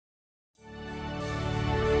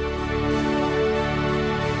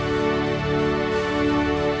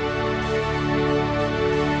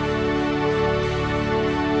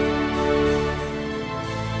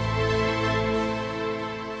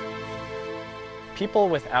people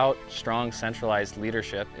without strong centralized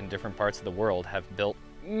leadership in different parts of the world have built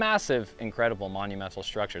massive, incredible monumental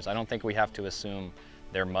structures. I don't think we have to assume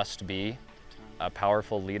there must be a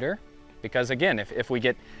powerful leader, because again, if we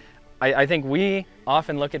get, I think we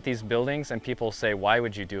often look at these buildings and people say, why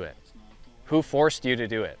would you do it? Who forced you to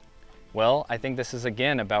do it? Well, I think this is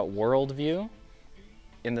again about worldview,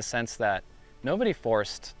 in the sense that nobody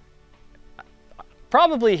forced.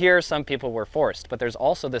 Probably here some people were forced, but there's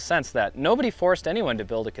also the sense that nobody forced anyone to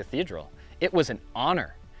build a cathedral. It was an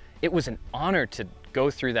honor. It was an honor to go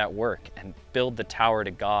through that work and build the tower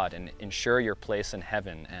to God and ensure your place in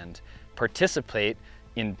heaven and participate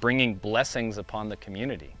in bringing blessings upon the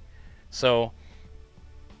community. So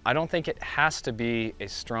I don't think it has to be a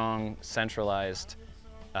strong, centralized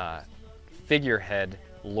figurehead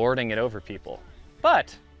lording it over people.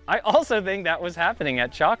 But I also think that was happening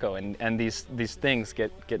at Chaco, and these things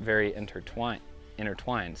get very intertwined.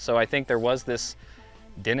 So I think there was this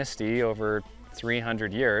dynasty over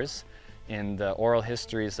 300 years. In the oral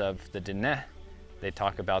histories of the Diné, they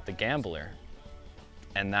talk about the gambler,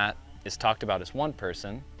 and that is talked about as one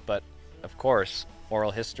person, but of course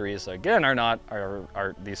oral histories again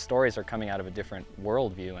these stories are coming out of a different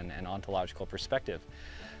worldview and ontological perspective.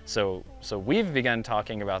 So we've begun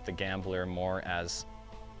talking about the gambler more as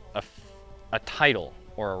a title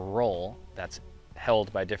or a role that's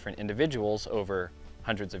held by different individuals over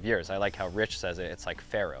hundreds of years. I like how Rich says it, it's like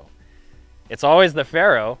Pharaoh. It's always the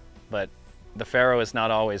Pharaoh, but the Pharaoh is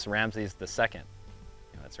not always Ramses II.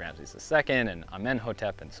 It's Ramses II and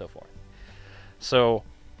Amenhotep and so forth. So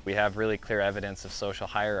we have really clear evidence of social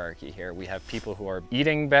hierarchy here. We have people who are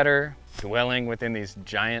eating better, dwelling within these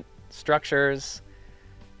giant structures.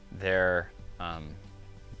 They're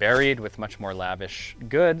buried with much more lavish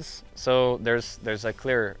goods. So there's a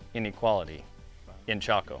clear inequality in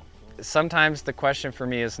Chaco. Sometimes the question for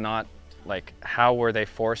me is not like how were they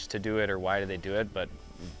forced to do it or why did they do it, but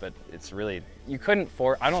it's really,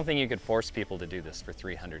 I don't think you could force people to do this for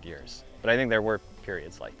 300 years. But I think there were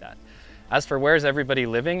periods like that. As for where's everybody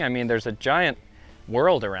living, I mean, there's a giant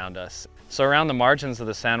world around us. So around the margins of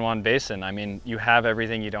the San Juan Basin, I mean, you have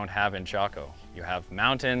everything you don't have in Chaco. You have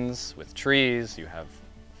mountains with trees, you have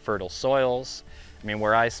fertile soils. I mean,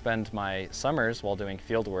 where I spend my summers while doing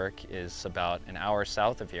field work is about an hour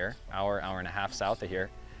south of here, hour and a half south of here.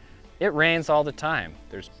 It rains all the time.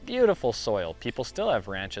 There's beautiful soil. People still have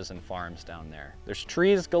ranches and farms down there. There's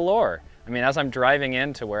trees galore. I mean, as I'm driving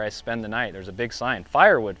into where I spend the night, there's a big sign,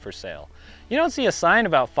 firewood for sale. You don't see a sign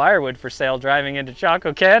about firewood for sale driving into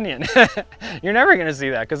Chaco Canyon. You're never gonna see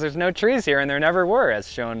that because there's no trees here and there never were, as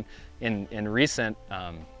shown in recent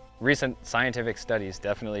scientific studies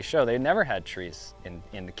definitely show they never had trees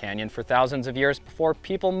in the canyon for thousands of years before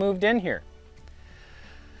people moved in here.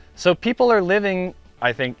 So people are living,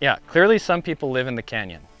 I think, yeah, clearly some people live in the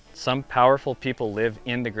canyon. Some powerful people live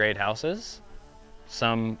in the great houses.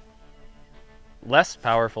 Some less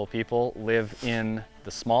powerful people live in the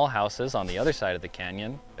small houses on the other side of the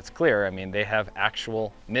canyon. It's clear, I mean, they have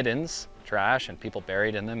actual middens, trash, and people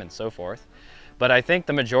buried in them and so forth. But I think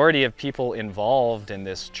the majority of people involved in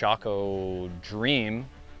this Chaco dream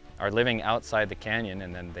are living outside the canyon,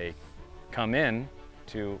 and then they come in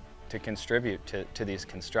to contribute to these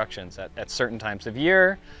constructions at certain times of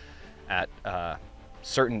year, at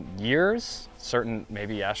certain years, certain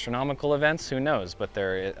maybe astronomical events, who knows? But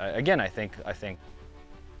there, again, I think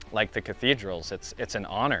like the cathedrals, it's an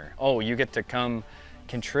honor. Oh, you get to come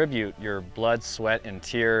contribute your blood, sweat, and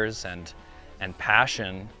tears and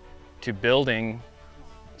passion to building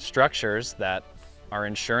structures that are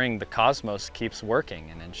ensuring the cosmos keeps working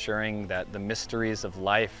and ensuring that the mysteries of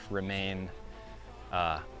life remain,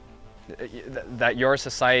 that your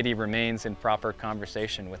society remains in proper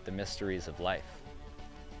conversation with the mysteries of life.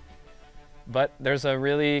 But there's a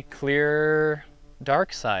really clear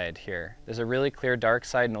dark side here. There's a really clear dark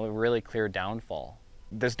side and a really clear downfall.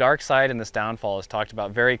 This dark side and this downfall is talked about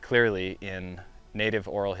very clearly in native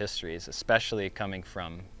oral histories, especially coming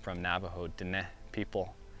from Navajo Diné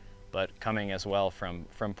people, but coming as well from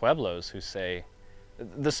Pueblos who say,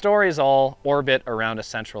 the stories all orbit around a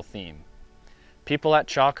central theme. People at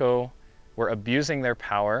Chaco were abusing their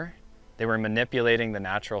power, they were manipulating the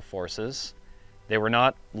natural forces, they were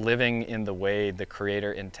not living in the way the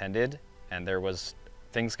Creator intended, and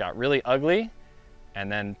things got really ugly,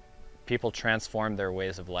 and then people transformed their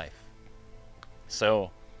ways of life.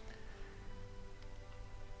 So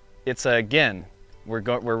it's again, we're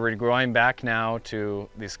going back now to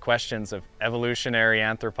these questions of evolutionary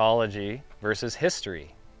anthropology versus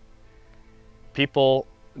history. People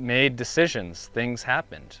made decisions, things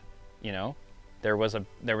happened, you know. There was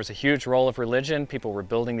a huge role of religion. People were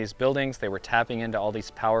building these buildings. They were tapping into all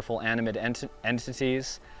these powerful animate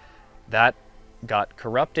entities. That got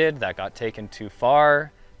corrupted. That got taken too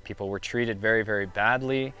far. People were treated very, very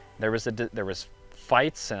badly. There was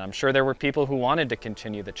fights, and I'm sure there were people who wanted to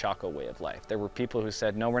continue the Chaco way of life. There were people who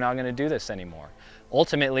said, no, we're not going to do this anymore.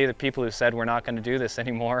 Ultimately, the people who said we're not going to do this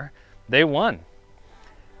anymore, they won.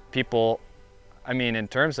 People, I mean, in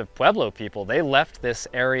terms of Pueblo people, they left this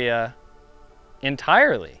area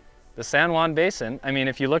entirely. The San Juan Basin, I mean,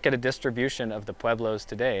 if you look at a distribution of the Pueblos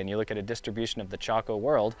today and you look at a distribution of the Chaco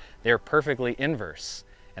world, they're perfectly inverse.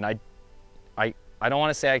 And I don't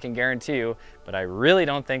want to say I can guarantee you, but I really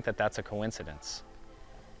don't think that that's a coincidence.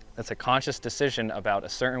 That's a conscious decision about a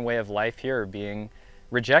certain way of life here being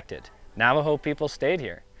rejected. Navajo people stayed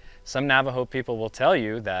here. Some Navajo people will tell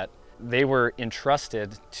you that they were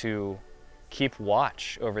entrusted to keep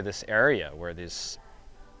watch over this area where these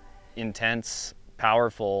intense,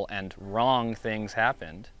 powerful, and wrong things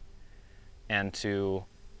happened, and to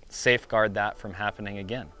safeguard that from happening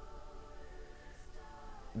again.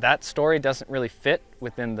 That story doesn't really fit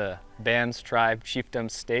within the bands, tribe,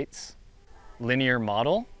 chiefdom, states linear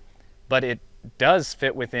model, but it does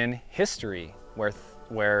fit within history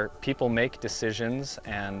where people make decisions,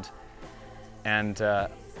 and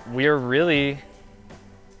we're really,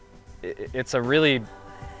 it's a really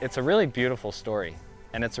beautiful story,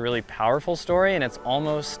 and it's a really powerful story, and it's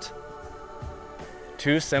almost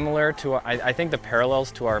too similar to, I think the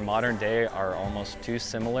parallels to our modern day are almost too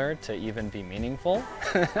similar to even be meaningful.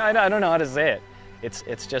 I don't know how to say it.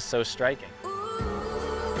 It's just so striking.